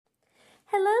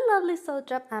Hello, lovely soul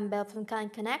drop. I'm Belle from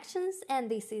Kind Connections, and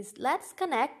this is Let's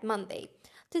Connect Monday.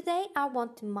 Today, I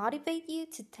want to motivate you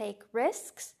to take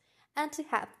risks and to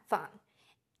have fun.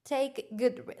 Take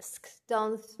good risks.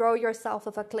 Don't throw yourself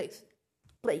off a cliff,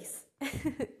 please.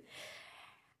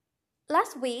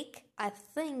 Last week, I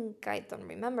don't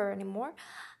remember anymore,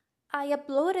 I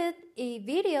uploaded a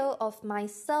video of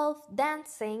myself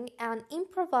dancing and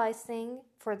improvising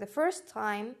for the first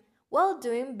time while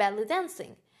doing belly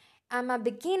dancing. I'm a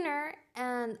beginner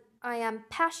and I am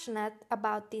passionate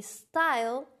about this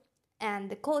style and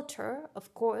the culture,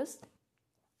 of course.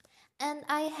 And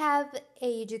I have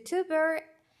a YouTuber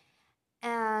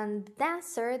and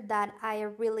dancer that I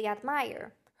really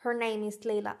admire. Her name is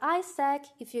Leila Isaac.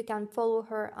 If you can follow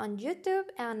her on YouTube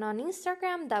and on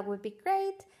Instagram, that would be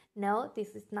great. No,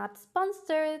 this is not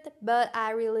sponsored, but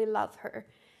I really love her.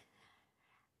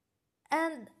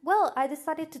 And well, I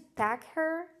decided to tag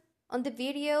her on the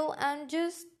video and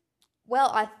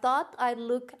I thought I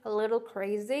look a little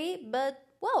crazy, but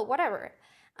well, whatever.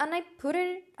 And I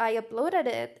uploaded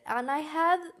it, and I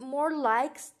had more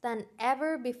likes than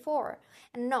ever before.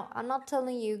 And no, I'm not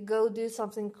telling you go do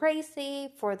something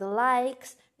crazy for the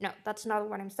likes. No, that's not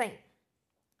what I'm saying.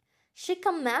 She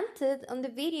commented on the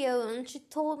video and she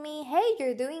told me, "Hey,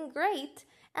 you're doing great."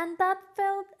 And that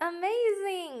felt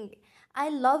amazing. I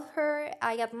love her,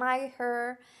 I admire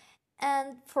her,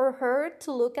 and for her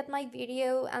to look at my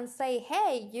video and say,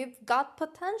 "Hey, you've got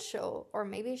potential," or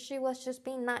maybe she was just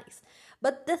being nice.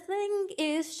 But the thing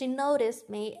is, she noticed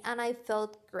me and I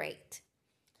felt great.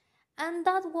 And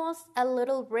that was a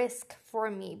little risk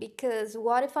for me because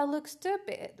what if I look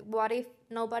stupid? What if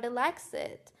nobody likes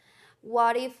it?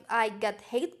 What if I get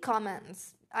hate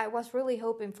comments? I was really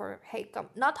hoping for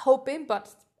not hoping,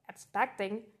 but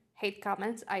expecting hate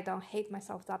comments. I don't hate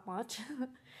myself that much.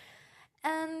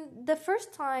 And the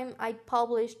first time I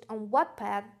published on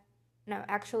Wattpad, no,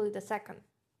 actually the second,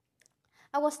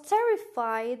 I was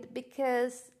terrified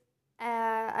because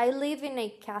I live in a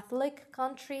Catholic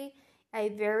country, a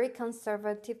very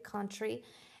conservative country,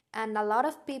 and a lot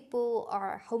of people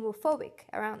are homophobic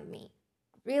around me.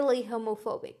 Really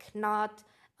homophobic. Not,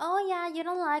 "Oh yeah, you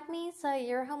don't like me, so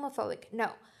you're homophobic."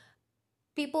 No.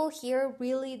 People here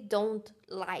really don't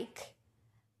like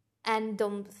and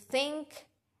don't think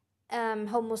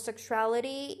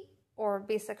homosexuality or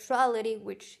bisexuality,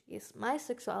 which is my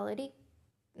sexuality.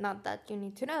 Not that you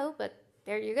need to know, but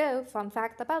there you go, fun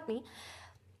fact about me.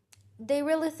 They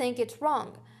really think it's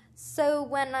wrong. So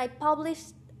when I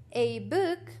published a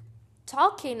book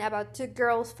talking about two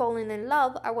girls falling in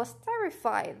love, I was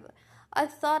terrified. I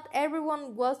thought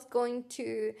everyone was going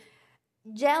to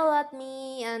yell at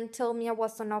me and tell me I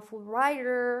was an awful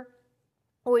writer,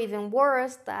 or even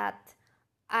worse, that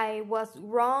I was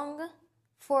wrong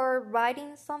for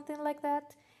writing something like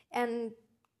that. And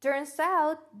turns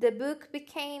out the book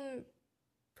became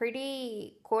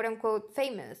pretty quote unquote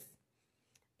famous.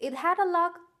 It had a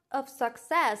lot of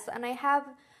success, and I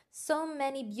have so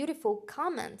many beautiful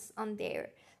comments on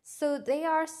there. So there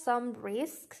are some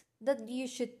risks that you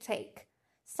should take.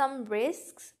 Some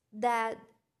risks that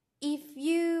if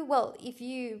you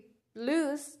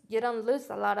lose, you don't lose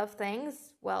a lot of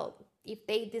things. Well, if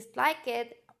they dislike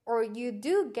it or you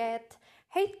do get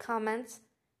hate comments,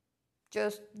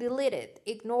 just delete it,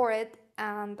 ignore it,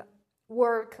 and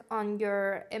work on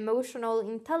your emotional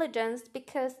intelligence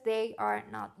because they are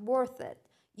not worth it.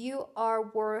 You are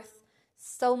worth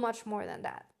so much more than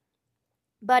that.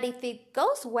 But if it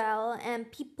goes well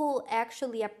and people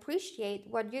actually appreciate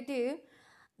what you do,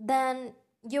 then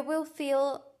you will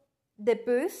feel the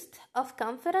boost of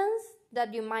confidence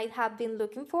that you might have been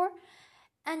looking for,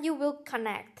 and you will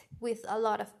connect with a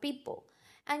lot of people,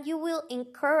 and you will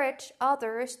encourage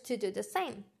others to do the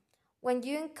same. When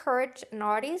you encourage an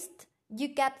artist, you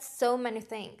get so many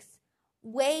things,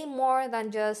 way more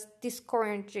than just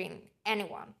discouraging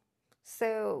anyone.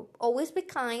 So always be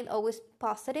kind, always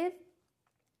positive,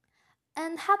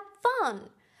 and have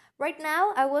fun. Right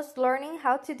now, I was learning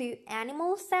how to do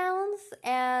animal sounds,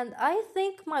 and I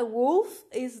think my wolf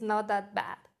is not that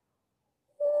bad.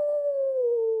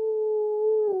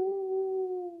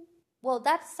 Well,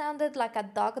 that sounded like a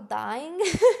dog dying.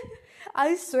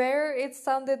 I swear it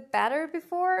sounded better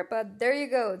before, but there you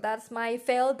go. That's my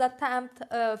failed attempt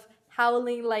of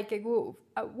howling like a wolf.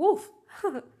 A wolf.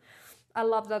 I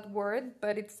love that word,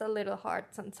 but it's a little hard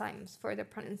sometimes for the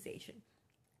pronunciation.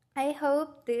 I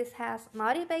hope this has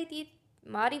motivated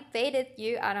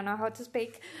you. I don't know how to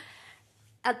speak.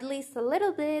 At least a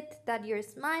little bit, that you're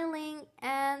smiling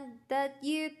and that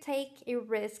you take a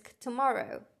risk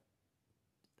tomorrow.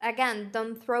 Again,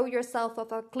 don't throw yourself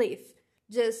off a cliff.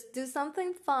 Just do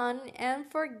something fun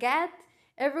and forget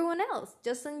everyone else.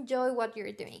 Just enjoy what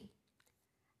you're doing.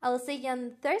 I'll see you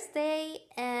on Thursday,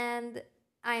 and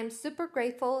I am super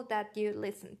grateful that you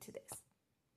listened to this.